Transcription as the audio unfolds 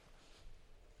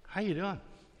How you doing?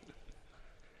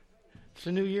 It's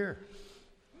a new year.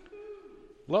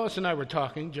 Lois and I were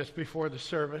talking just before the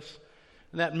service.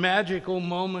 That magical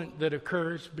moment that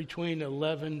occurs between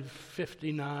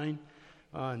 11:59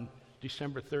 on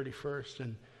December 31st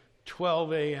and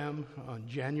 12 a.m. on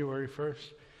January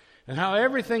 1st, and how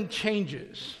everything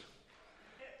changes.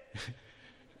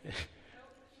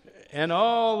 And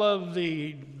all of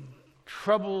the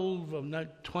trouble of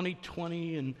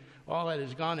 2020 and all that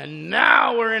is gone, and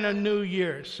now we're in a new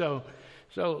year. So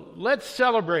let's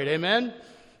celebrate, amen?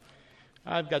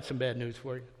 I've got some bad news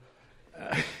for you.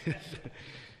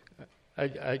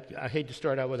 I hate to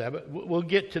start out with that, but we'll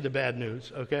get to the bad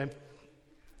news, okay?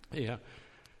 Yeah.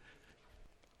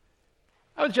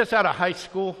 I was just out of high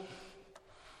school,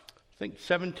 I think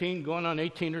 17, going on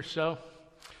 18 or so.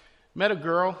 Met a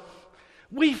girl.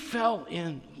 We fell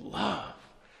in love.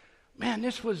 Man,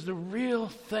 this was the real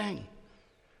thing.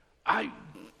 I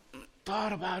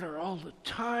thought about her all the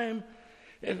time.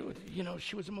 And,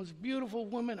 she was the most beautiful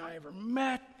woman I ever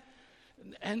met.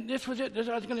 And this was it.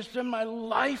 I was going to spend my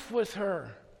life with her.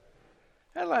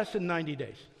 That lasted 90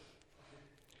 days.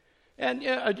 And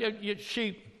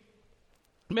she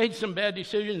made some bad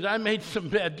decisions. I made some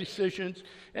bad decisions.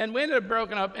 And we ended up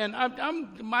broken up. And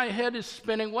my head is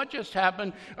spinning. What just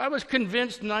happened? I was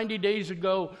convinced 90 days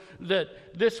ago that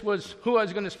this was who I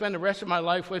was going to spend the rest of my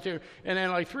life with her. And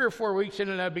then like 3 or 4 weeks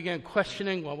into that, I began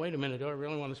questioning, well, wait a minute, do I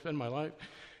really want to spend my life?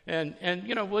 And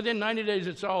within 90 days,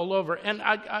 it's all over. And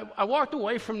I walked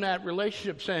away from that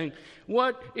relationship saying,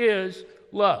 what is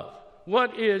love?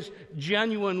 What is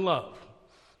genuine love?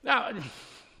 Now,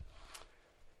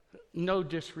 no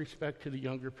disrespect to the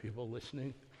younger people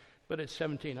listening, but at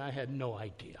 17, I had no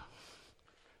idea.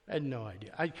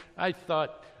 I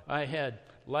thought I had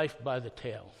life by the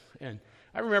tail. And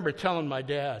I remember telling my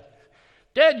dad,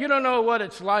 Dad, you don't know what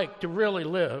it's like to really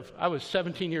live. I was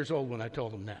 17 years old when I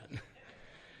told him that.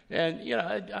 And,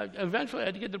 I eventually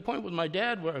had to get to the point with my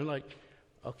dad where I'm like,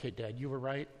 okay, Dad, you were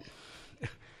right.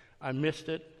 I missed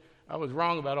it. I was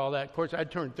wrong about all that. Of course,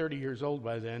 I'd turned 30 years old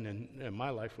by then, and my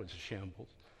life was a shambles.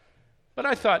 But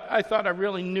I thought I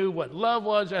really knew what love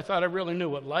was. I thought I really knew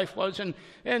what life was. And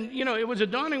it was a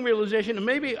dawning realization that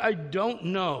maybe I don't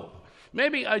know.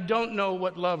 Maybe I don't know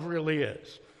what love really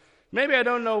is. Maybe I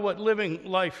don't know what living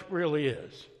life really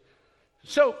is.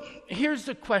 So here's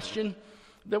the question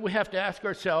that we have to ask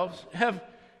ourselves. Have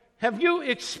you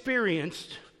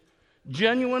experienced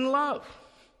genuine love?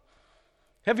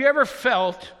 Have you ever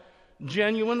felt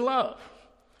genuine love?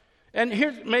 And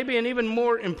here's maybe an even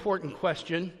more important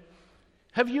question.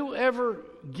 Have you ever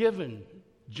given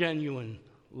genuine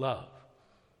love?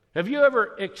 Have you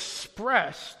ever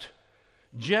expressed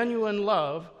genuine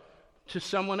love to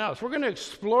someone else? We're going to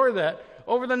explore that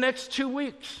over the next 2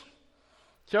 weeks.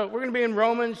 So we're going to be in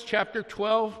Romans chapter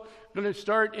 12. We're going to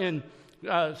start in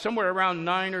somewhere around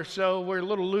 9 or so. We're a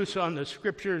little loose on the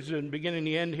scriptures and beginning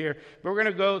the end here. But we're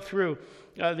going to go through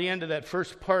the end of that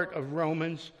first part of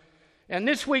Romans. And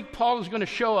this week, Paul is going to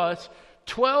show us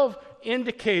 12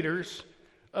 indicators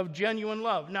of genuine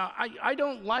love. Now, I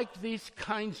don't like these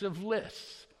kinds of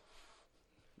lists.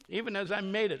 Even as I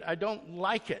made it, I don't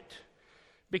like it.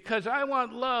 Because I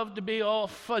want love to be all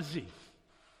fuzzy.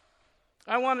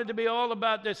 I want it to be all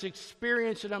about this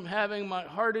experience that I'm having. My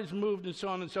heart is moved and so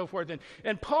on and so forth.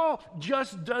 And Paul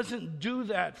just doesn't do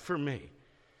that for me.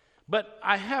 But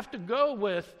I have to go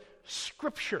with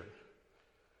Scripture,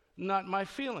 not my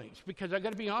feelings. Because I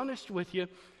got to be honest with you,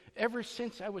 ever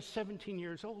since I was 17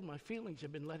 years old, my feelings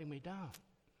have been letting me down.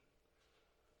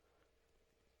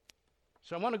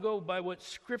 So I want to go by what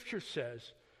Scripture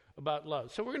says about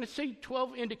love. So we're going to see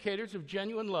 12 indicators of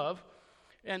genuine love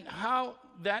and how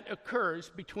that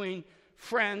occurs between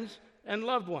friends and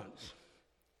loved ones.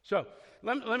 So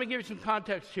let me give you some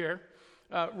context here.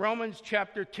 Romans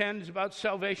chapter 10 is about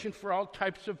salvation for all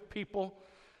types of people.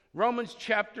 Romans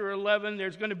chapter 11,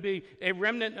 there's going to be a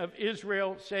remnant of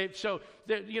Israel saved. So,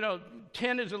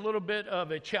 10 is a little bit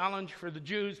of a challenge for the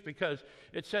Jews because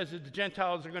it says that the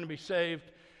Gentiles are going to be saved.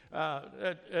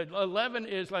 11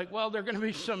 is like, well, there are going to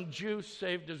be some Jews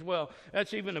saved as well.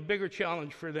 That's even a bigger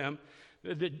challenge for them.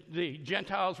 The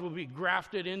Gentiles will be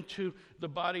grafted into the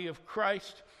body of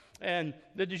Christ, and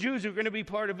the Jews are going to be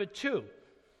part of it too.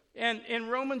 And in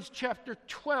Romans chapter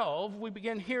 12, we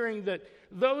begin hearing that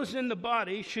those in the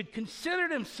body should consider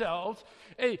themselves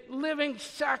a living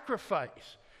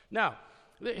sacrifice. Now,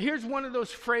 here's one of those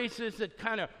phrases that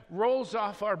kind of rolls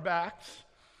off our backs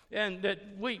and that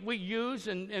we use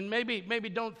and maybe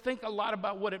don't think a lot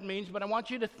about what it means, but I want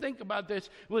you to think about this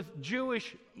with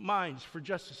Jewish minds for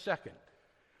just a second.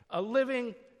 A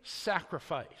living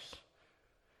sacrifice.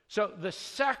 So the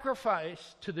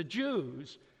sacrifice to the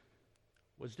Jews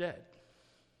was dead.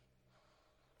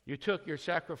 You took your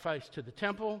sacrifice to the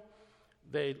temple,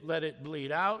 they let it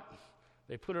bleed out,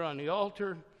 they put it on the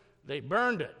altar, they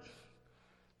burned it.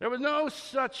 There was no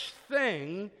such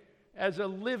thing as a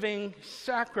living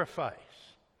sacrifice.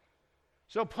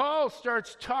 So Paul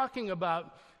starts talking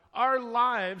about our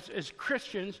lives as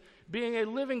Christians being a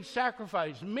living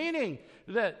sacrifice, meaning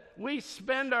that we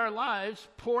spend our lives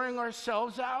pouring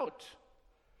ourselves out.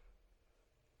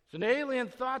 It's an alien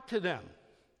thought to them,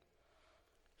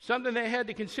 something they had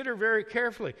to consider very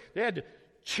carefully. They had to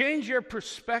change their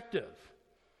perspective.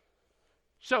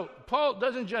 So Paul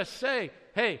doesn't just say,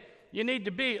 hey, you need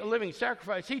to be a living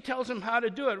sacrifice. He tells them how to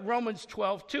do it. Romans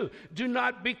 12:2. Do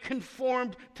not be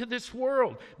conformed to this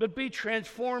world, but be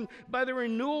transformed by the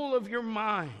renewal of your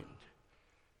mind.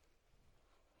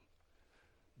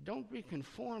 Don't be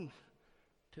conformed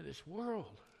to this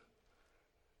world.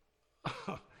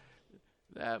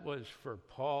 That was for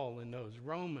Paul and those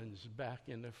Romans back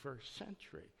in the first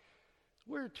century.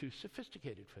 We're too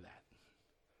sophisticated for that.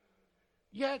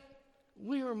 Yet,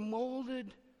 we are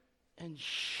molded and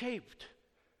shaped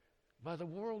by the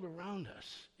world around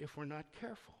us if we're not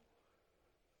careful.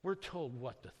 We're told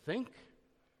what to think.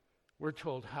 We're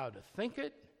told how to think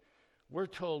it. We're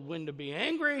told when to be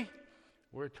angry.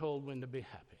 We're told when to be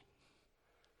happy.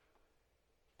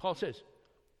 Paul says,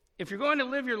 if you're going to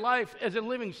live your life as a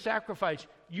living sacrifice,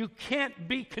 you can't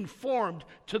be conformed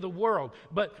to the world,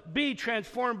 but be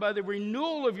transformed by the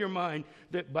renewal of your mind,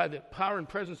 that by the power and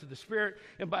presence of the Spirit,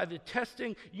 and by the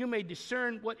testing you may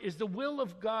discern what is the will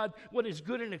of God, what is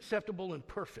good and acceptable and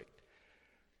perfect.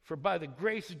 For by the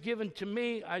grace given to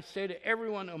me, I say to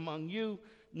everyone among you,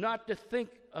 not to think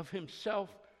of himself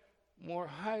more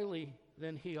highly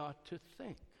than he ought to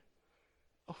think.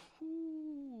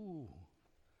 Oh.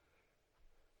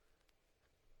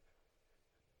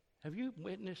 Have you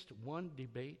witnessed one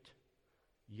debate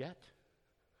yet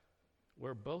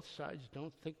where both sides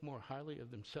don't think more highly of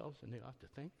themselves than they ought to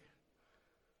think?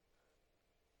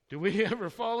 Do we ever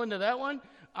fall into that one?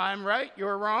 I'm right,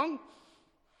 you're wrong.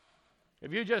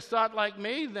 If you just thought like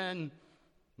me, then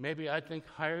maybe I'd think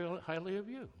highly of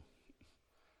you,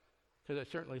 because I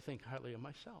certainly think highly of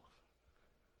myself.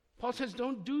 Paul says,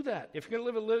 don't do that. If you're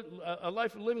going to live a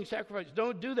life of living sacrifice,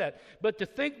 don't do that. But to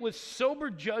think with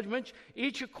sober judgment,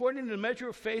 each according to the measure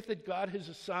of faith that God has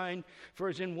assigned. For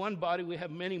as in one body we have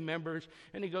many members.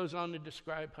 And he goes on to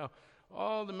describe how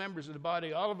all the members of the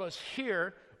body, all of us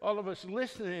here, all of us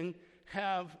listening,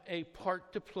 have a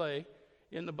part to play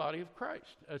in the body of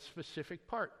Christ, a specific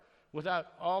part. Without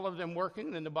all of them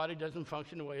working, then the body doesn't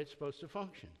function the way it's supposed to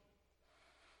function.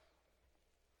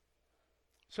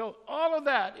 So all of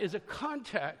that is a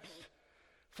context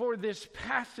for this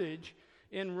passage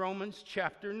in Romans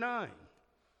chapter 9.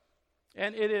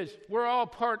 And it is, we're all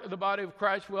part of the body of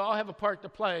Christ. We all have a part to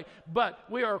play, but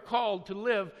we are called to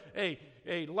live a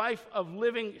life of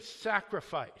living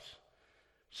sacrifice.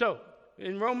 So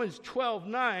in Romans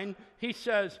 12:9, he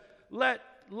says, let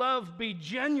love be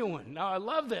genuine. Now I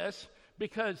love this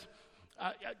because,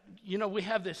 we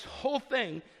have this whole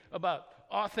thing about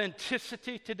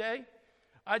authenticity today.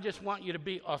 I just want you to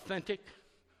be authentic.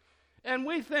 And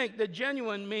we think that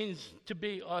genuine means to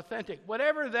be authentic.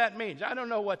 Whatever that means. I don't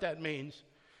know what that means.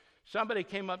 Somebody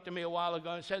came up to me a while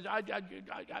ago and said, I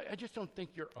just don't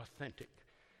think you're authentic.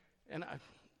 And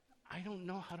I don't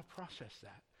know how to process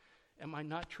that. Am I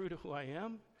not true to who I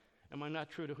am? Am I not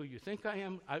true to who you think I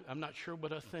am? I'm not sure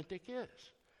what authentic is.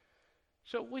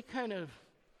 So we kind of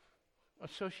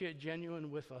associate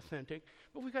genuine with authentic.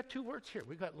 But we got two words here.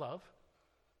 We got love.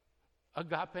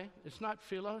 Agape. It's not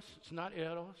philos. It's not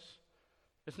eros.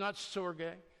 It's not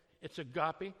storge. It's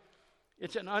agape.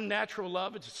 It's an unnatural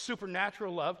love. It's a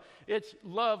supernatural love. It's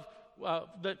love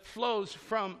that flows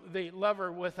from the lover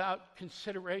without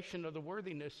consideration of the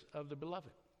worthiness of the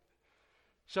beloved.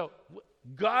 So,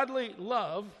 godly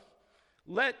love,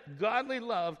 let godly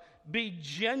love be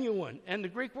genuine. And the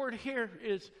Greek word here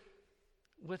is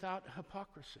without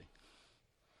hypocrisy.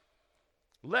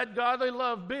 Let godly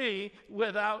love be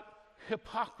without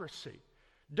hypocrisy.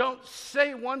 Don't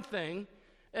say one thing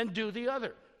and do the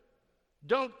other.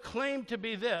 Don't claim to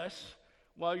be this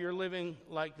while you're living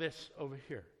like this over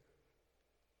here.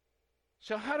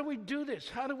 So how do we do this?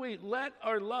 How do we let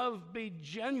our love be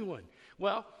genuine?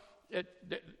 Well,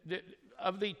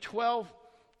 of the 12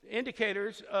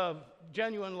 indicators of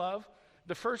genuine love,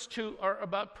 the first two are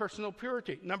about personal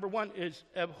purity. Number one is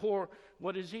abhor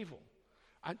what is evil.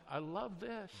 I love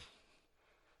this.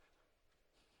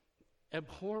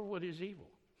 Abhor what is evil.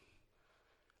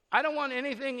 I don't want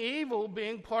anything evil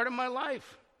being part of my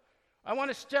life. I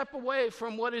want to step away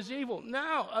from what is evil.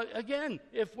 Now, again,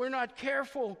 if we're not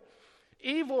careful,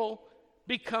 evil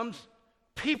becomes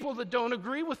people that don't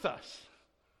agree with us.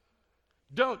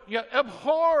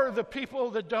 Abhor the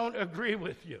people that don't agree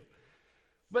with you.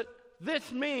 But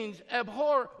this means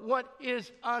abhor what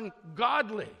is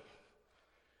ungodly.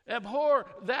 Abhor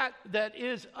that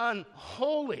is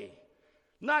unholy.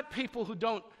 Not people who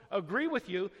don't agree with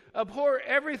you. Abhor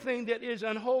everything that is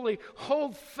unholy.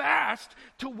 Hold fast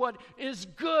to what is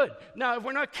good. Now, if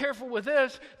we're not careful with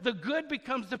this, the good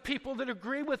becomes the people that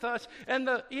agree with us, and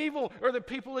the evil are the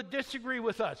people that disagree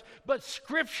with us. But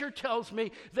Scripture tells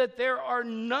me that there are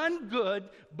none good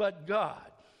but God.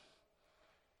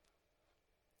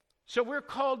 So we're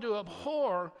called to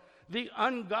abhor the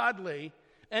ungodly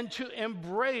and to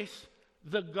embrace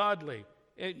the godly.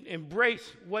 Embrace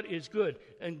what is good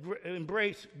and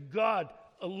embrace God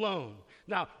alone.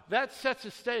 Now, that sets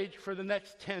the stage for the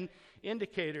next 10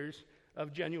 indicators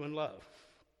of genuine love.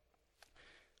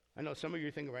 I know some of you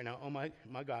are thinking right now, oh my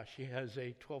gosh, he has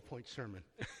a 12-point sermon.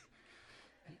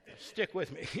 Stick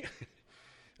with me.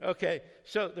 Okay,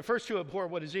 so the first two, abhor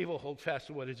what is evil, hold fast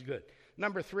to what is good.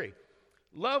 Number 3,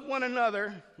 love one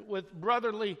another with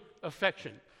brotherly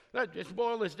affection. Let's just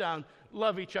boil this down.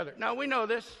 Love each other. Now, we know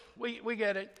this. We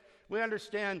get it. We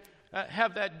understand,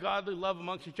 have that godly love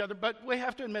amongst each other. But we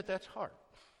have to admit that's hard.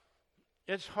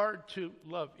 It's hard to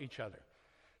love each other.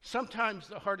 Sometimes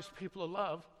the hardest people to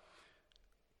love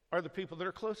are the people that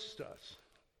are closest to us.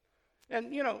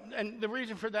 And, and the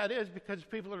reason for that is because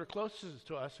people that are closest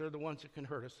to us are the ones that can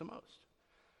hurt us the most.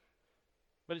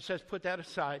 But it says put that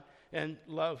aside and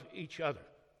love each other.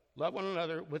 Love one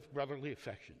another with brotherly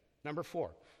affection. Number 4,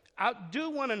 outdo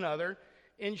one another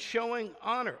in showing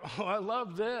honor. Oh, I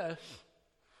love this.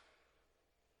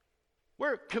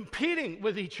 We're competing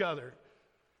with each other.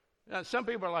 Now, some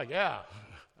people are like, yeah,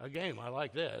 a game, I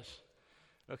like this.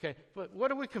 Okay, but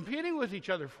what are we competing with each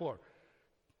other for?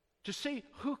 To see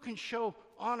who can show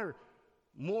honor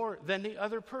more than the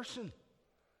other person.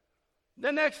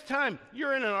 The next time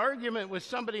you're in an argument with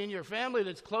somebody in your family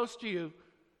that's close to you,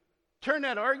 turn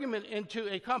that argument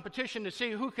into a competition to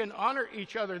see who can honor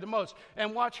each other the most,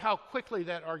 and watch how quickly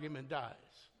that argument dies.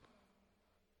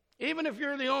 Even if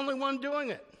you're the only one doing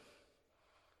it.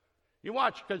 You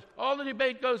watch, because all the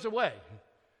debate goes away.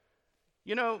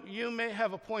 You may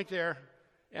have a point there,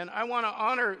 and I want to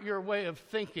honor your way of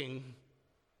thinking.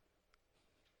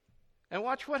 And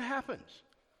watch what happens.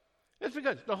 It's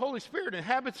because the Holy Spirit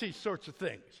inhabits these sorts of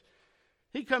things.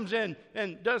 He comes in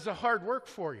and does the hard work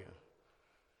for you.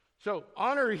 So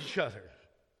honor each other.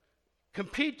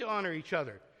 Compete to honor each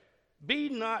other. Be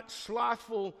not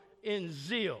slothful in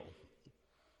zeal.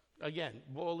 Again,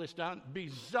 boil this down.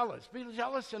 Be zealous. Be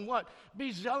zealous in what?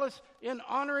 Be zealous in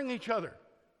honoring each other.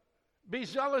 Be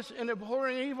zealous in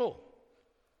abhorring evil.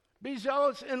 Be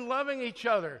zealous in loving each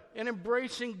other and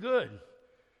embracing good.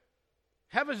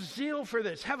 Have a zeal for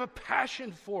this. Have a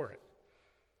passion for it.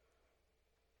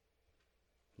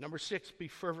 Number 6, be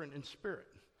fervent in spirit.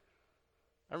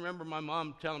 I remember my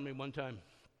mom telling me one time,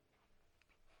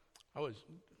 I was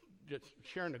just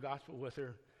sharing the gospel with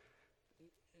her.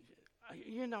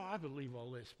 I believe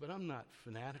all this, but I'm not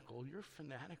fanatical. You're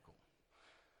fanatical.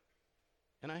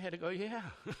 And I had to go, yeah,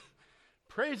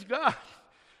 praise God.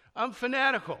 I'm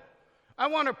fanatical. I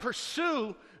want to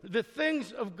pursue the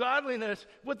things of godliness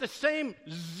with the same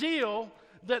zeal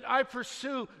that I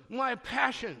pursue my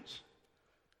passions.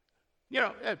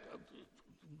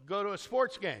 Go to a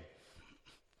sports game,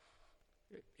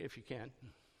 if you can,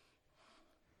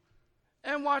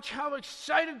 and watch how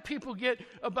excited people get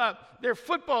about their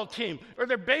football team or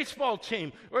their baseball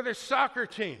team or their soccer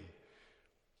team.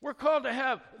 We're called to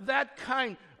have that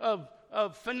kind of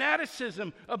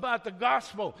fanaticism about the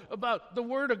gospel, about the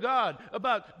Word of God,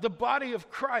 about the body of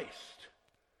Christ.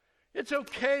 It's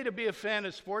okay to be a fan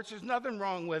of sports. There's nothing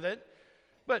wrong with it.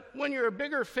 But when you're a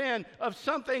bigger fan of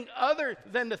something other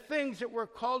than the things that we're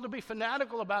called to be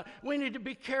fanatical about, we need to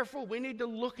be careful. We need to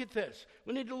look at this.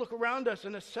 We need to look around us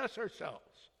and assess ourselves.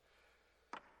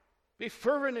 Be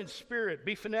fervent in spirit.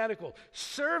 Be fanatical.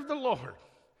 Serve the Lord.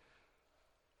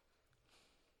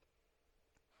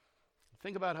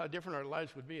 Think about how different our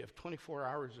lives would be if 24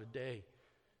 hours a day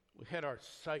we had our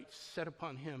sights set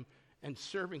upon Him and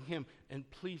serving Him and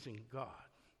pleasing God.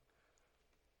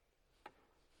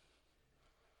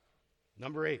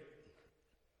 Number 8,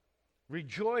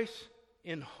 rejoice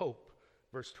in hope,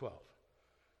 verse 12.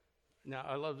 Now,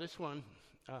 I love this one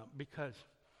because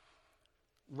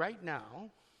right now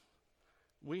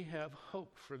we have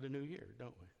hope for the new year,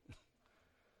 don't we?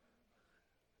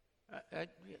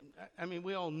 I mean,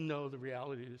 we all know the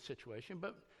reality of the situation,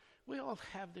 but we all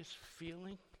have this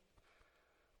feeling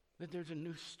that there's a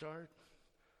new start.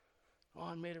 Oh,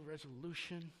 I made a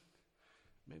resolution.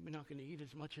 Maybe I'm not going to eat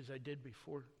as much as I did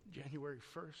before January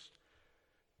 1st.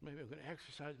 Maybe I'm going to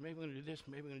exercise. Maybe I'm going to do this.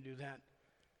 Maybe I'm going to do that.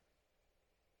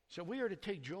 So we are to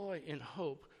take joy in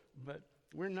hope, but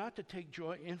we're not to take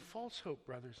joy in false hope,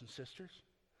 brothers and sisters.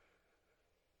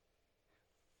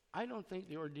 I don't think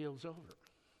the ordeal's over.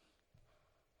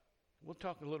 We'll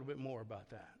talk a little bit more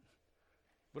about that.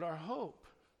 But our hope,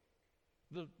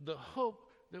 the hope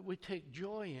that we take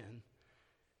joy in,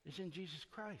 is in Jesus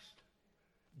Christ.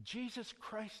 Jesus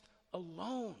Christ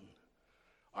alone.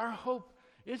 Our hope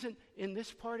isn't in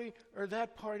this party or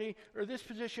that party or this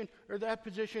position or that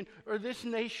position or this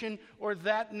nation or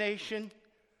that nation.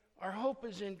 Our hope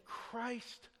is in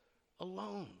Christ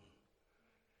alone.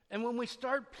 And when we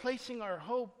start placing our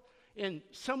hope in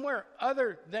somewhere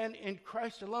other than in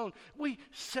Christ alone, we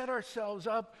set ourselves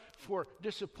up for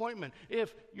disappointment.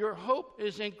 If your hope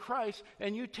is in Christ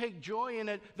and you take joy in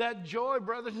it, that joy,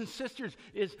 brothers and sisters,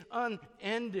 is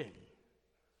unending.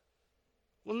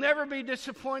 We'll never be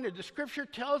disappointed. The Scripture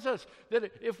tells us that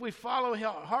if we follow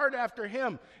hard after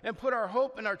Him and put our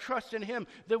hope and our trust in Him,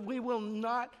 that we will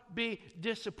not be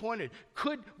disappointed.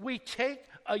 Could we take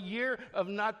a year of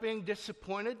not being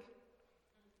disappointed?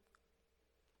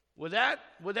 Would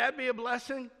that be a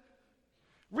blessing?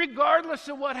 Regardless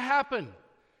of what happened,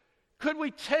 could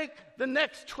we take the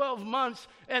next 12 months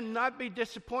and not be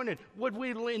disappointed? Would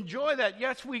we enjoy that?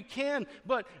 Yes, we can.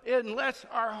 But unless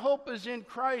our hope is in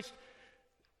Christ,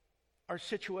 our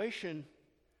situation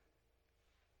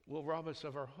will rob us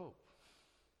of our hope.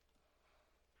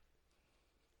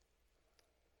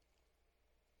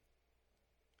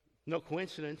 No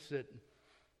coincidence that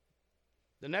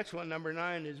the next one, number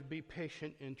 9, is be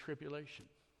patient in tribulation.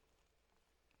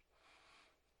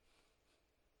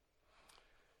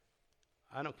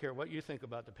 I don't care what you think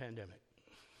about the pandemic.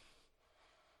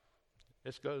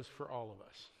 This goes for all of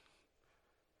us.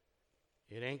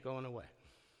 It ain't going away.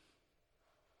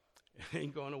 It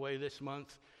ain't going away this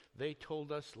month. They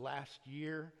told us last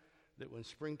year that when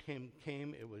springtime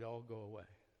came, it would all go away.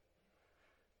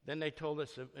 Then they told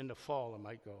us in the fall it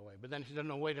might go away. But then they said,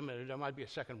 no, wait a minute, there might be a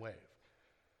second wave.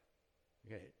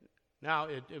 Okay. Now,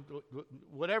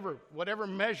 whatever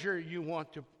measure you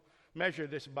want to measure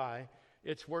this by,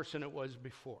 it's worse than it was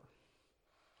before.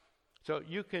 So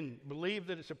you can believe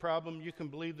that it's a problem. You can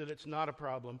believe that it's not a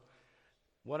problem.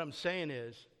 What I'm saying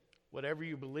is, whatever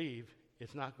you believe,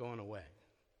 it's not going away.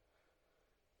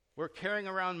 We're carrying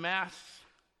around masks.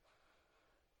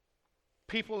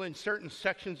 People in certain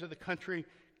sections of the country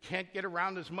can't get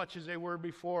around as much as they were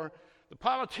before. The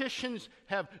politicians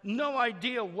have no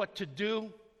idea what to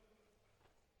do.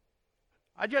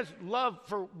 I just love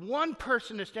for one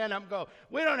person to stand up and go,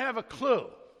 we don't have a clue.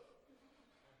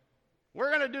 We're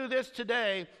going to do this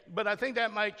today, but I think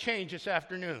that might change this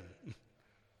afternoon.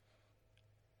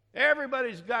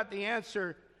 Everybody's got the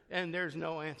answer, and there's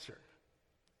no answer.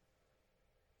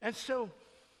 And so,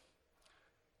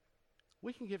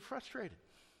 we can get frustrated.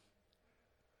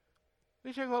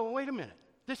 We say, well, wait a minute.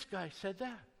 This guy said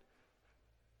that.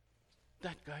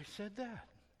 That guy said that.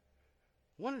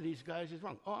 One of these guys is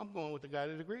wrong. Oh, I'm going with the guy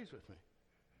that agrees with me.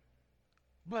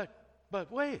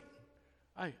 But wait.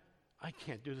 I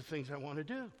can't do the things I want to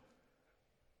do.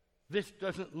 This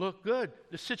doesn't look good.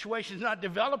 The situation's not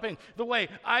developing the way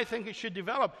I think it should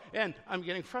develop. And I'm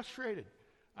getting frustrated.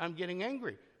 I'm getting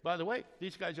angry. By the way,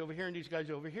 these guys over here and these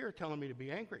guys over here are telling me to be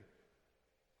angry.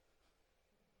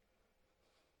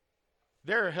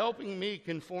 They're helping me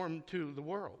conform to the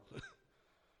world.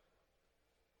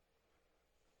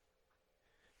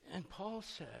 And Paul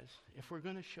says, if we're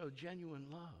going to show genuine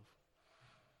love,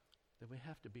 then we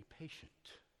have to be patient.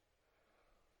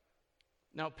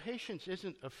 Now, patience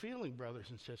isn't a feeling, brothers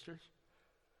and sisters.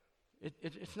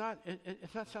 It's not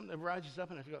something that rises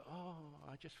up and I go, oh,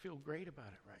 I just feel great about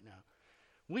it right now.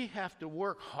 We have to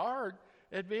work hard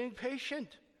at being patient.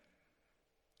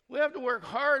 We have to work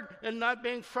hard at not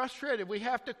being frustrated. We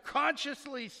have to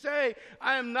consciously say,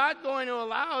 I am not going to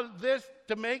allow this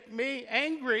to make me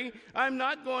angry. I'm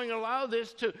not going to allow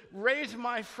this to raise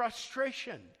my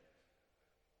frustration.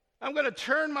 I'm going to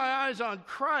turn my eyes on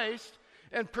Christ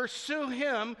and pursue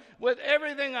Him with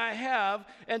everything I have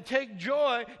and take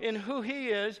joy in who He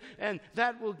is, and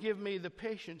that will give me the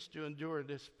patience to endure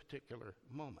this particular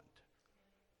moment.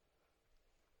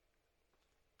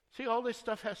 See, all this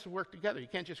stuff has to work together. You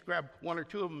can't just grab one or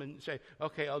two of them and say,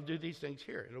 okay, I'll do these things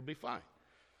here. It'll be fine.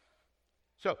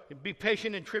 So, be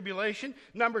patient in tribulation.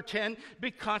 Number 10,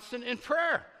 be constant in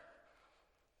prayer.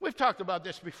 We've talked about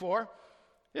this before.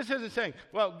 This isn't saying,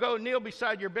 well, go kneel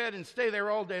beside your bed and stay there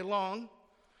all day long.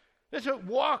 It's a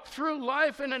walk through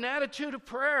life in an attitude of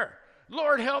prayer.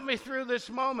 Lord, help me through this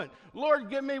moment. Lord,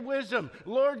 give me wisdom.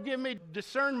 Lord, give me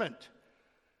discernment.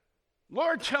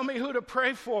 Lord, tell me who to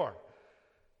pray for.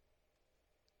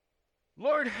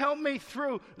 Lord, help me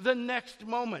through the next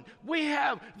moment. We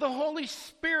have the Holy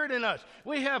Spirit in us.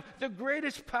 We have the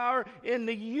greatest power in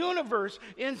the universe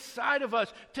inside of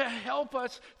us to help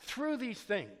us through these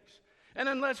things. And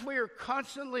unless we are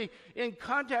constantly in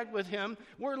contact with Him,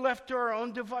 we're left to our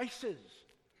own devices.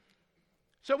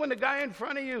 So when the guy in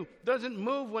front of you doesn't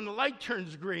move when the light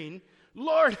turns green,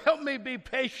 Lord, help me be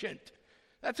patient.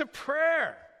 That's a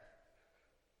prayer.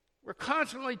 We're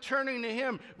constantly turning to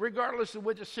Him regardless of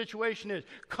what the situation is,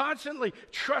 constantly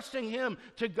trusting Him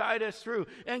to guide us through,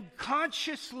 and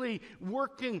consciously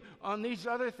working on these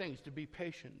other things, to be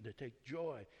patient, to take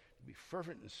joy, to be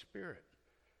fervent in spirit.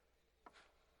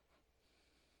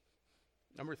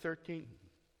 Number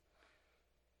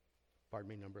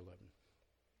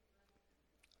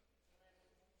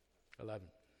 11.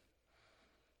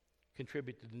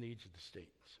 Contribute to the needs of the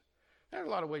saints. There are a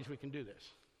lot of ways we can do this.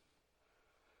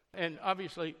 And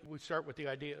obviously, we start with the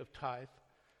idea of tithe.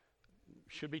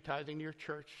 Should be tithing to your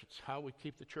church. It's how we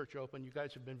keep the church open. You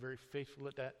guys have been very faithful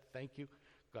at that. Thank you.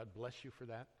 God bless you for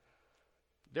that.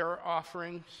 There are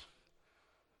offerings,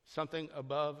 something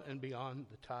above and beyond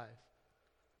the tithe.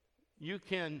 You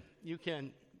can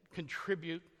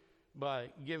contribute by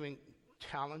giving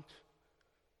talent,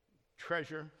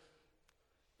 treasure,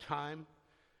 time.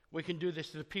 We can do this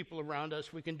to the people around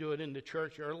us. We can do it in the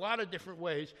church. There are a lot of different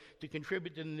ways to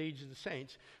contribute to the needs of the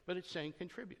saints, but it's saying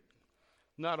contribute.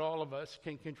 Not all of us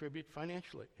can contribute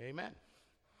financially. Amen.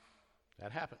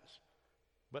 That happens.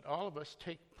 But all of us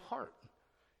take part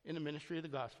in the ministry of the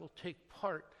gospel, take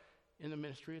part in the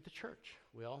ministry of the church.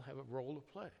 We all have a role to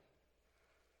play.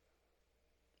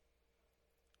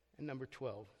 And number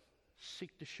 12,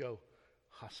 seek to show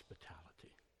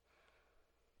hospitality.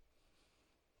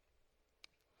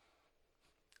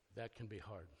 That can be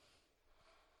hard.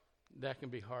 That can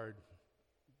be hard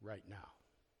right now.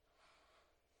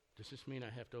 Does this mean I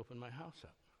have to open my house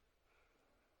up?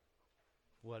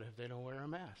 What if they don't wear a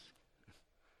mask?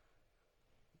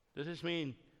 Does this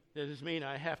mean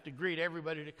I have to greet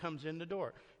everybody that comes in the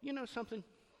door? You know something?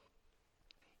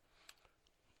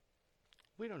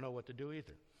 We don't know what to do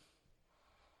either.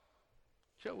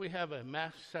 So we have a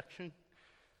mask section.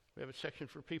 We have a section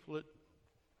for people that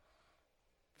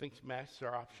thinks masks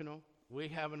are optional. We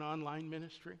have an online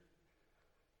ministry.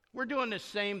 We're doing the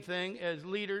same thing as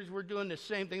leaders. We're doing the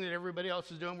same thing that everybody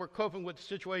else is doing. We're coping with the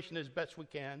situation as best we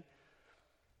can.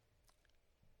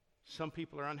 Some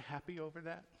people are unhappy over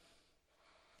that.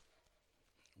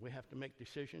 We have to make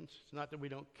decisions. It's not that we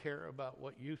don't care about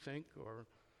what you think or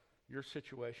your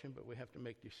situation, but we have to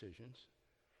make decisions.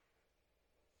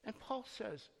 And Paul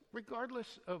says,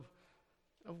 regardless of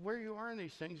where you are in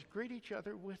these things, greet each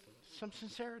other with some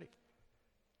sincerity.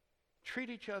 Treat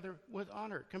each other with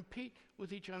honor. Compete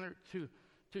with each other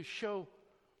to show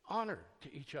honor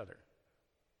to each other.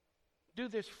 Do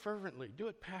this fervently. Do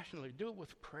it passionately. Do it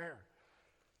with prayer.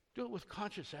 Do it with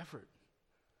conscious effort.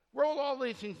 Roll all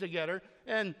these things together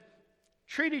and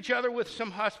treat each other with some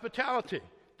hospitality.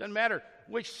 Doesn't matter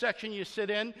which section you sit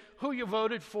in, who you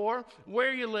voted for,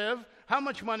 where you live, how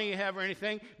much money you have or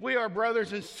anything. We are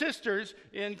brothers and sisters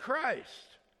in Christ.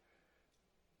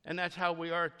 And that's how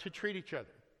we are to treat each other.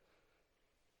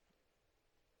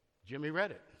 Jimmy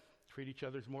read it. Treat each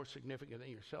other as more significant than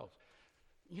yourselves.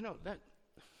 You know, that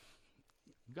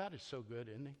God is so good,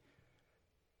 isn't He?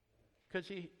 Because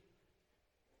He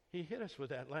hit us with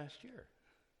that last year.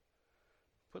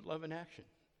 Put love in action.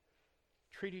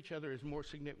 Treat each other as more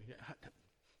significant.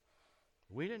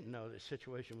 We didn't know this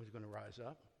situation was going to rise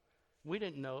up. We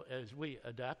didn't know as we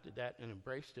adopted that and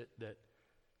embraced it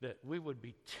that we would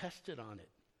be tested on it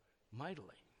mightily.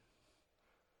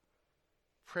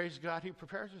 Praise God, He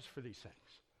prepares us for these things.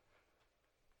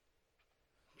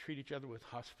 Treat each other with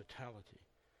hospitality.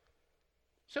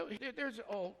 So there's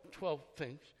all 12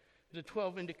 things, the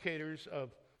 12 indicators of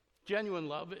genuine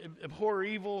love. Abhor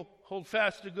evil, hold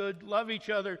fast to good, love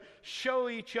each other, show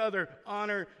each other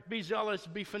honor, be zealous,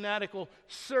 be fanatical,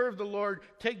 serve the Lord,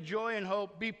 take joy in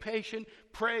hope, be patient,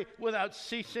 pray without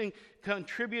ceasing,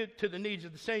 contribute to the needs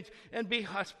of the saints, and be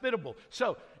hospitable.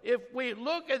 So if we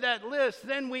look at that list,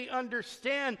 then we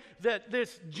understand that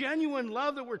this genuine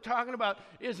love that we're talking about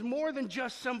is more than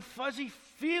just some fuzzy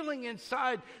feeling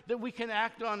inside that we can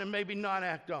act on and maybe not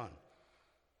act on.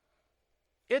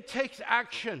 It takes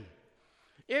action.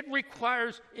 It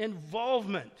requires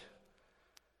involvement.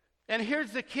 And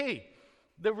here's the key.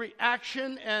 The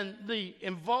reaction and the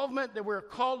involvement that we're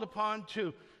called upon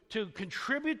to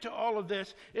contribute to all of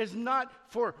this is not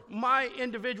for my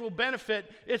individual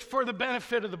benefit, it's for the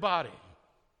benefit of the body.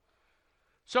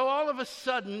 So all of a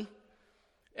sudden,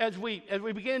 as we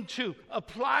begin to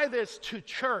apply this to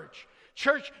church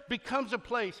becomes a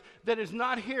place that is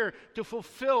not here to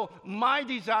fulfill my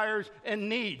desires and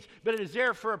needs, but it is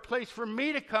there for a place for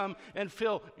me to come and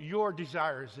fill your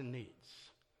desires and needs.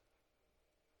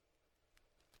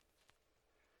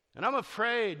 And I'm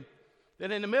afraid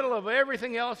that in the middle of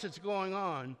everything else that's going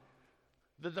on,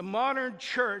 that the modern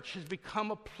church has become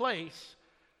a place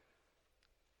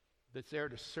that's there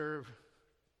to serve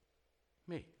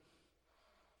me.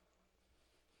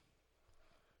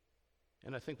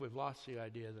 And I think we've lost the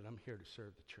idea that I'm here to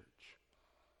serve the church.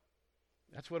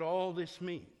 That's what all this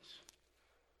means.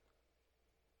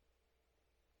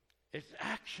 It's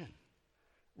action.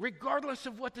 Regardless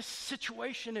of what the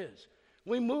situation is,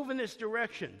 we move in this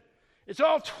direction. It's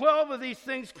all 12 of these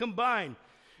things combined.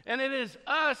 And it is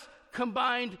us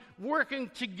combined working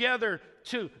together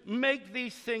to make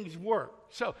these things work.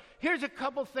 So here's a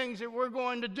couple things that we're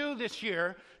going to do this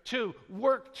year to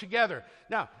work together.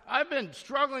 Now, I've been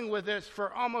struggling with this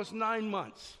for almost 9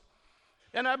 months.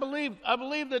 And I believe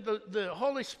that the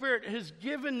Holy Spirit has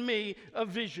given me a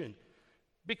vision.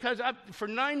 Because for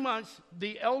 9 months,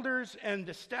 the elders and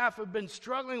the staff have been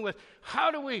struggling with how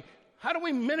do we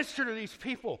minister to these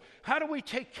people? How do we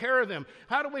take care of them?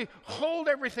 How do we hold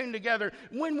everything together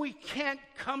when we can't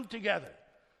come together?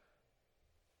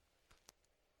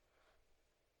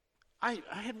 I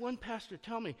had one pastor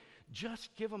tell me,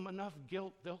 just give them enough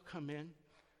guilt, they'll come in.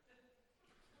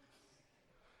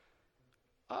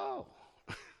 Oh,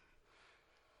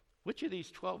 which of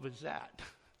these 12 is that?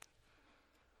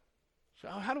 So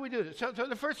how do we do this? So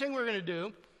the first thing we're going to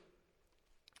do,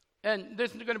 and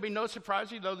this is going to be no surprise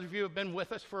to those of you who have been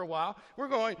with us for a while, we're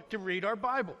going to read our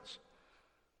Bibles.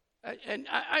 And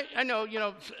I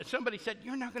know, somebody said,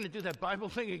 you're not going to do that Bible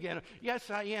thing again. Yes,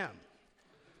 I am.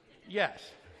 Yes.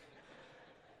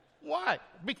 Why?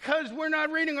 Because we're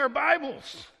not reading our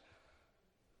Bibles.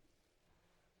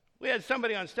 We had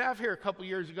somebody on staff here a couple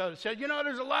years ago that said,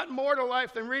 there's a lot more to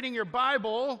life than reading your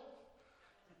Bible.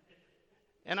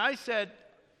 And I said,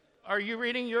 are you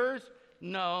reading yours?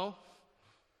 No.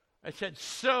 I said,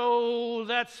 so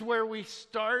that's where we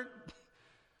start?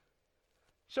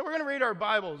 So we're going to read our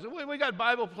Bibles. We got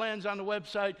Bible plans on the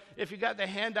website. If you got the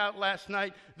handout last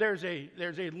night, there's a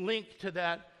link to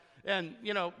that. And,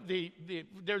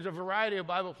 there's a variety of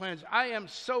Bible plans. I am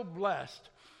so blessed,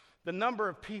 the number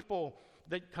of people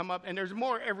that come up, and there's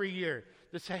more every year,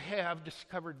 that say, hey, I've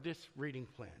discovered this reading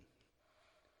plan.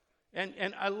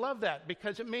 And I love that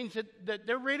because it means that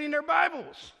they're reading their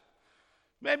Bibles.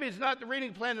 Maybe it's not the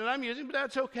reading plan that I'm using, but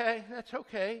that's okay. That's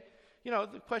okay.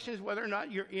 The question is whether or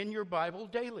not you're in your Bible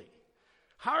daily.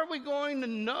 How are we going to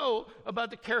know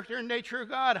about the character and nature of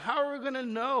God? How are we going to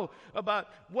know about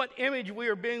what image we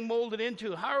are being molded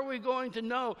into? How are we going to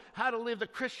know how to live the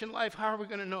Christian life? How are we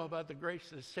going to know about the grace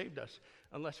that has saved us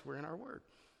unless we're in our Word?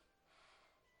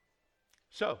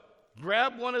 So,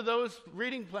 grab one of those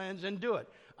reading plans and do it.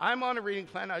 I'm on a reading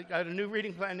plan. I got a new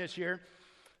reading plan this year.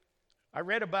 I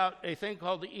read about a thing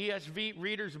called the ESV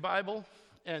Reader's Bible,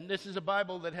 and this is a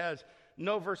Bible that has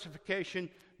no versification,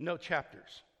 no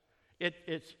chapters.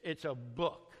 It's a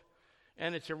book,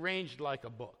 and it's arranged like a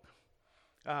book.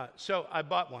 So I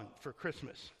bought one for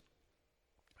Christmas.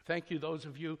 Thank you, those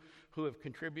of you who have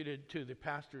contributed to the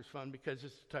Pastor's Fund, because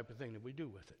it's the type of thing that we do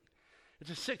with it. It's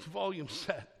a 6-volume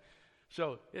set,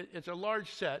 so it's a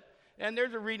large set, and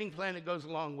there's a reading plan that goes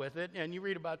along with it, and you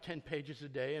read about 10 pages a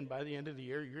day, and by the end of the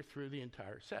year, you're through the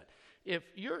entire set. If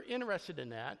you're interested in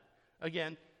that,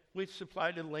 again, we've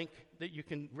supplied a link that you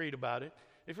can read about it.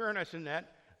 If you're interested in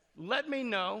that, let me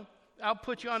know. I'll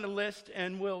put you on the list,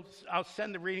 and I'll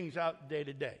send the readings out day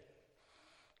to day.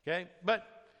 Okay? But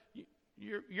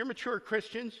you're mature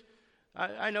Christians.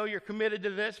 I know you're committed to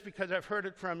this because I've heard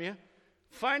it from you.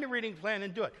 Find a reading plan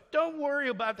and do it. Don't worry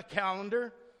about the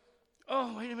calendar.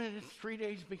 Oh, wait a minute, it's 3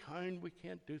 days behind. We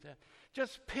can't do that.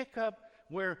 Just pick up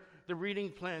where the reading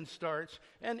plan starts.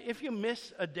 And if you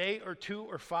miss a day or 2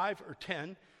 or 5 or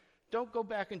 10, don't go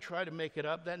back and try to make it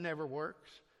up. That never works.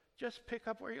 Just pick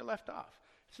up where you left off.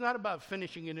 It's not about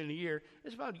finishing it in a year.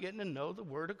 It's about getting to know the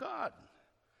Word of God.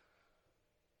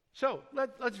 So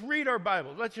let's read our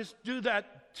Bible. Let's just do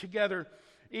that together,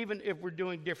 even if we're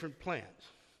doing different plans.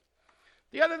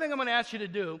 The other thing I'm going to ask you to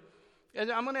do is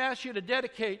I'm going to ask you to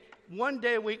dedicate one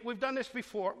day a week. We've done this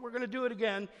before. We're going to do it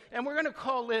again. And we're going to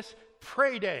call this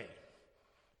Pray Day.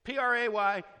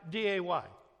 P-R-A-Y-D-A-Y.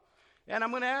 And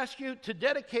I'm going to ask you to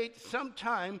dedicate some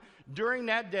time during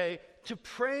that day to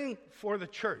praying for the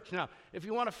church. Now, if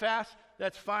you want to fast,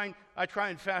 that's fine. I try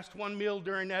and fast one meal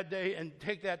during that day and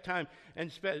take that time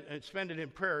and spend it in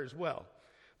prayer as well.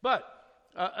 But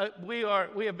we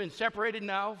have been separated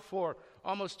now for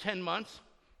almost 10 months.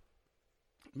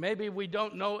 Maybe we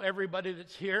don't know everybody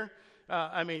that's here.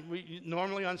 We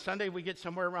normally on Sunday we get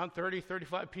somewhere around 30,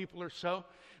 35 people or so.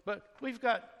 But we've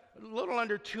got a little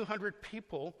under 200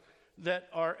 people that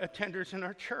are attenders in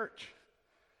our church.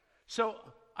 So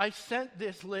I sent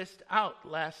this list out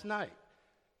last night.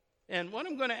 And what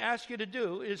I'm going to ask you to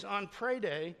do is on Pray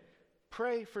Day,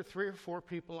 pray for 3 or 4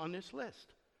 people on this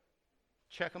list.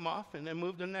 Check them off and then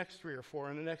move to the next 3 or 4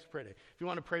 on the next Pray Day. If you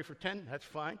want to pray for 10, that's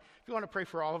fine. If you want to pray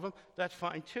for all of them, that's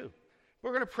fine too.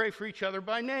 We're going to pray for each other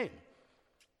by name.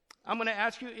 I'm going to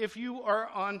ask you if you are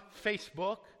on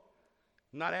Facebook.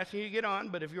 I'm not asking you to get on,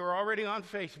 but if you're already on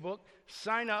Facebook,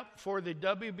 sign up for the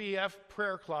WBF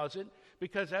prayer closet,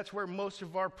 because that's where most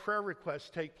of our prayer requests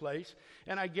take place.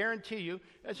 And I guarantee you,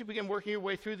 as you begin working your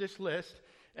way through this list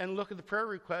and look at the prayer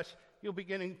requests, you'll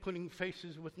begin putting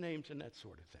faces with names and that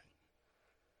sort of thing.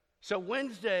 So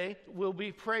Wednesday will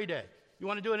be Pray Day. You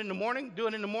want to do it in the morning? Do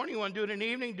it in the morning. You want to do it in the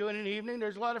evening? Do it in the evening.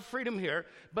 There's a lot of freedom here.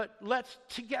 But let's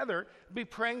together be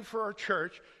praying for our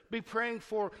church, be praying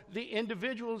for the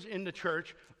individuals in the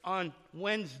church on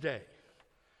Wednesday.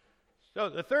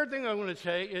 So the third thing I want to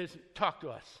say is talk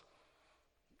to us.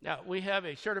 Now, we have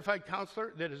a certified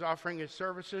counselor that is offering his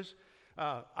services.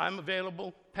 I'm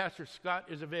available. Pastor Scott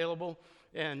is available.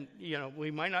 And, we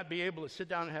might not be able to sit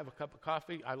down and have a cup of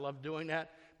coffee. I love doing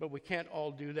that, but we can't all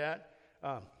do that.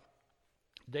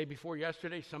 Day before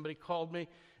yesterday, somebody called me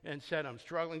and said, I'm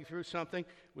struggling through something.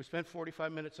 We spent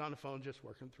 45 minutes on the phone just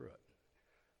working through it.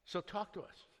 So talk to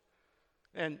us.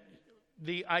 And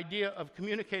the idea of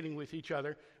communicating with each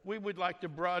other, we would like to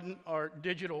broaden our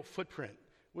digital footprint.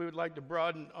 We would like to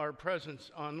broaden our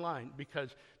presence online,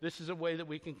 because this is a way that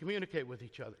we can communicate with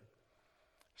each other.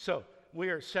 So we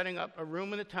are setting up a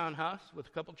room in the townhouse with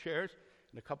a couple chairs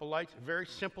and a couple lights, a very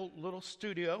simple little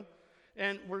studio,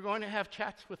 and we're going to have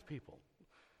chats with people.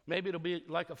 Maybe it'll be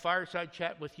like a fireside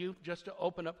chat with you, just to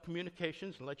open up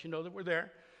communications and let you know that we're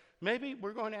there. Maybe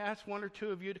we're going to ask 1 or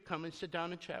 2 of you to come and sit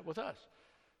down and chat with us.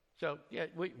 So,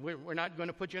 we're not going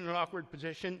to put you in an awkward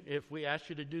position if we ask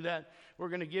you to do that. We're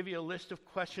going to give you a list of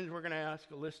questions we're going to ask,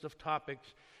 a list of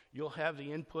topics. You'll have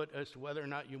the input as to whether or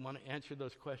not you want to answer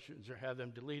those questions or have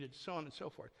them deleted, so on and so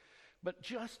forth. But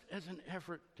just as an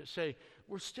effort to say,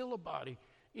 we're still a body,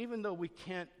 even though we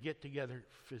can't get together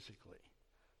physically.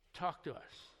 Talk to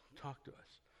us. Talk to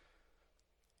us.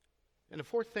 And the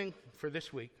fourth thing for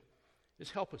this week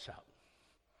is help us out.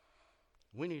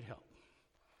 We need help.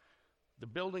 The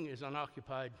building is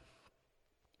unoccupied.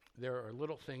 There are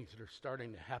little things that are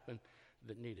starting to happen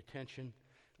that need attention.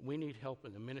 We need help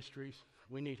in the ministries.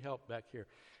 We need help back here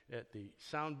at the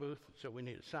sound booth. So we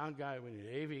need a sound guy. We need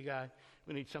an AV guy.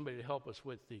 We need somebody to help us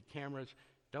with the cameras.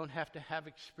 Don't have to have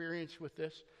experience with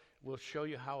this. We'll show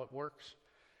you how it works.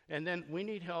 And then we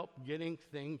need help getting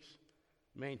things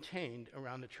maintained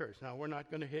around the church. Now, we're not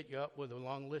going to hit you up with a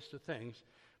long list of things,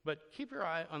 but keep your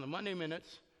eye on the Monday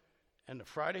minutes and the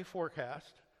Friday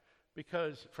forecast,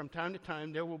 because from time to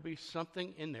time there will be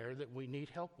something in there that we need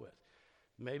help with.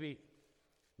 Maybe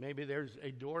there's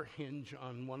a door hinge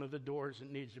on one of the doors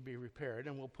that needs to be repaired,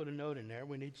 and we'll put a note in there.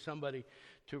 We need somebody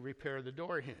to repair the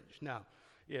door hinge. Now,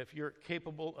 if you're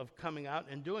capable of coming out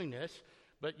and doing this,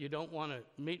 but you don't want to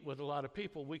meet with a lot of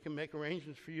people, we can make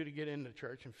arrangements for you to get into the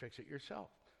church and fix it yourself.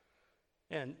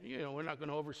 And, we're not going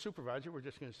to over-supervise it. We're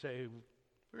just going to say,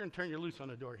 we're going to turn you loose on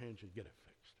the door hinge and get it fixed.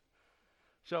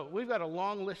 So we've got a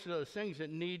long list of those things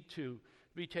that need to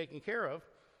be taken care of,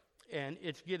 and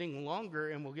it's getting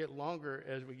longer and will get longer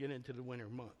as we get into the winter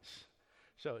months.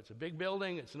 So it's a big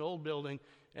building, it's an old building,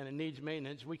 and it needs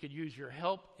maintenance. We could use your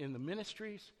help in the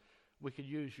ministries. We could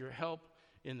use your help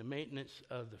in the maintenance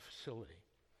of the facility.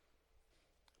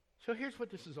 So here's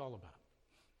what this is all about.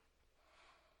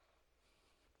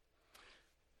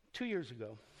 2 years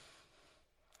ago,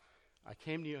 I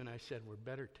came to you and I said, we're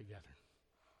better together.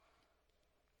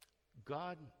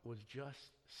 God was just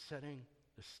setting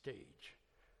the stage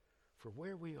for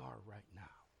where we are right now.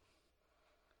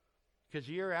 Because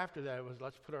the year after that was,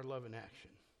 let's put our love in action.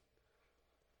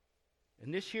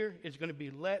 And this year is going to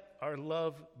be, let our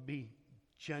love be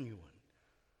genuine.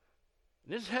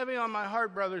 And this is heavy on my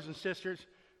heart, brothers and sisters.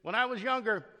 When I was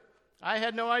younger, I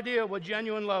had no idea what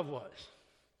genuine love was.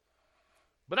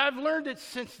 But I've learned it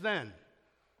since then,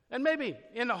 and maybe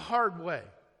in a hard way.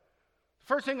 The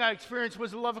first thing I experienced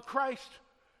was the love of Christ,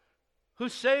 who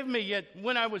saved me yet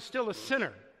when I was still a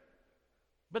sinner.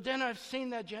 But then I've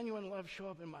seen that genuine love show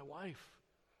up in my wife.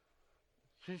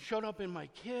 It showed up in my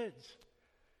kids.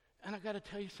 And I got to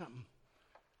tell you something.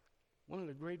 one of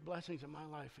the great blessings of my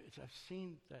life is I've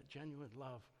seen that genuine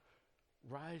love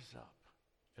rise up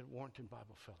at Warrenton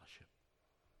Bible Fellowship.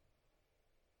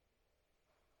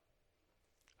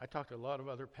 I talked to a lot of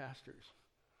other pastors,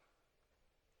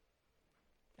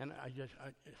 and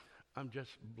I'm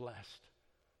just blessed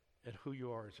at who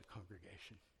you are as a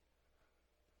congregation.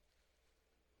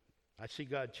 I see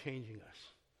God changing us.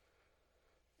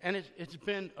 And it's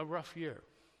been a rough year.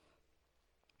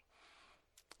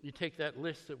 You take that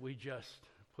list that we just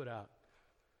put out.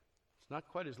 It's not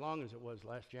quite as long as it was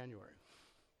last January.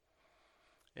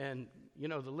 And, you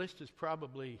know, the list is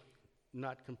probably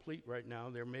not complete right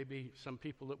now. There may be some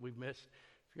people that we've missed.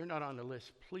 If you're not on the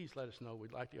list, please let us know.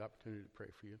 We'd like the opportunity to pray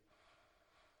for you.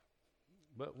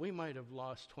 But we might have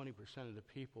lost 20% of the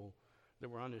people that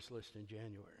were on this list in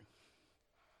January.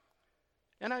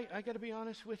 And I got to be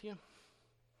honest with you.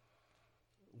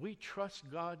 We trust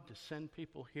God to send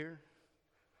people here.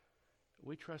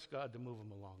 We trust God to move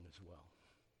them along as well.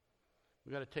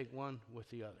 We've got to take one with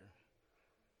the other.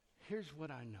 Here's what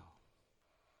I know.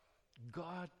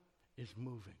 God is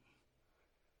moving.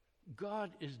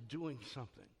 God is doing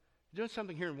something. He's doing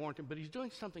something here in Warrenton, but he's doing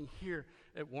something here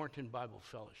at Warrenton Bible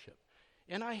Fellowship.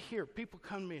 And I hear people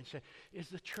come to me and say, is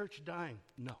the church dying?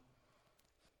 No.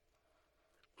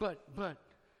 But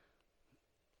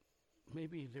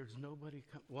maybe there's nobody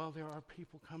well, there are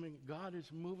people coming. God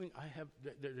is moving.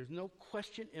 There's no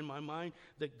question in my mind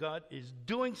that God is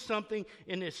doing something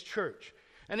in this church.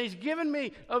 And he's given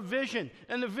me a vision.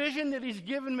 And the vision that he's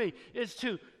given me is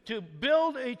to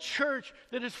build a church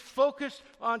that is focused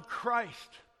on Christ.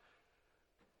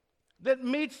 That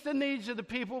meets the needs of the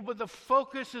people, but the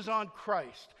focus is on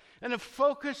Christ. And the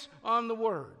focus on the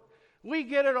Word. We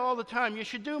get it all the time. You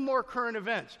should do more current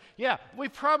events. Yeah, we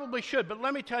probably should, but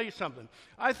let me tell you something.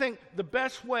 I think the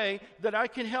best way that I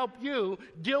can help you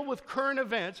deal with current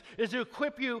events is to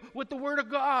equip you with the Word of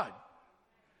God.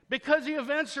 Because the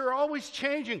events are always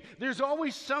changing. There's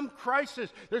always some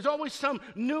crisis. There's always some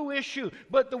new issue.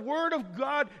 But the Word of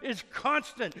God is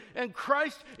constant, and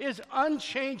Christ is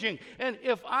unchanging. And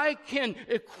if I can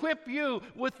equip you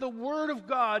with the Word of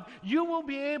God, you will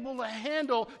be able to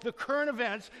handle the current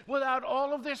events without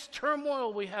all of this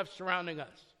turmoil we have surrounding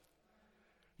us.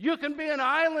 You can be an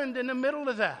island in the middle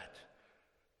of that.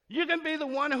 You can be the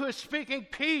one who is speaking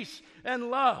peace and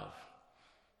love.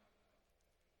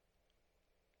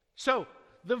 So,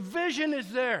 the vision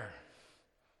is there.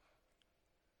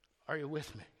 Are you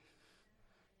with me?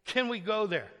 Can we go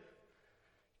there?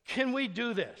 Can we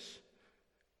do this?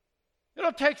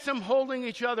 It'll take some holding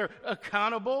each other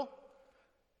accountable.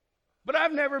 But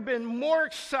I've never been more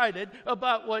excited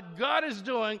about what God is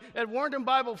doing at Warrenton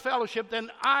Bible Fellowship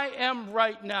than I am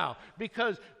right now.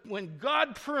 Because when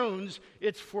God prunes,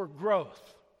 it's for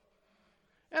growth.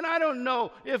 And I don't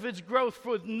know if it's growth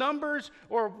with numbers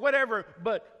or whatever,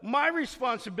 but my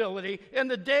responsibility and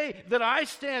the day that I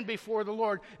stand before the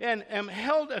Lord and am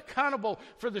held accountable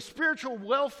for the spiritual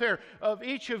welfare of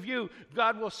each of you,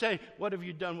 God will say, what have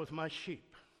you done with my sheep?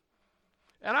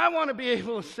 And I want to be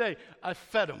able to say, I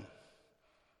fed them.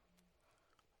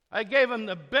 I gave them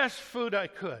the best food I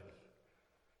could.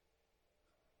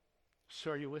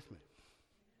 So are you with me?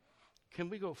 Can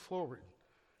we go forward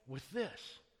with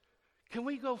this? Can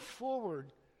we go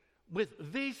forward with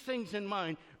these things in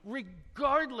mind,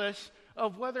 regardless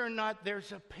of whether or not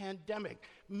there's a pandemic?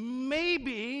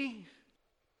 Maybe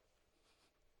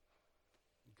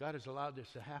God has allowed this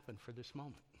to happen for this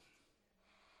moment.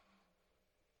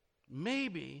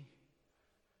 Maybe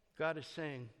God is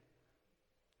saying,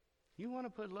 you want to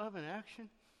put love in action?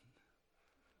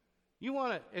 You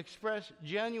want to express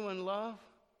genuine love?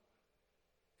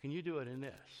 Can you do it in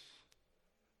this?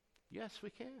 Yes, we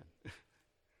can.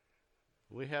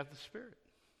 We have the Spirit.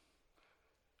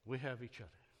 We have each other.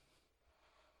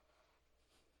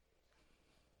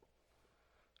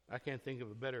 I can't think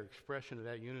of a better expression of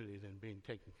that unity than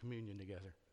taking communion together.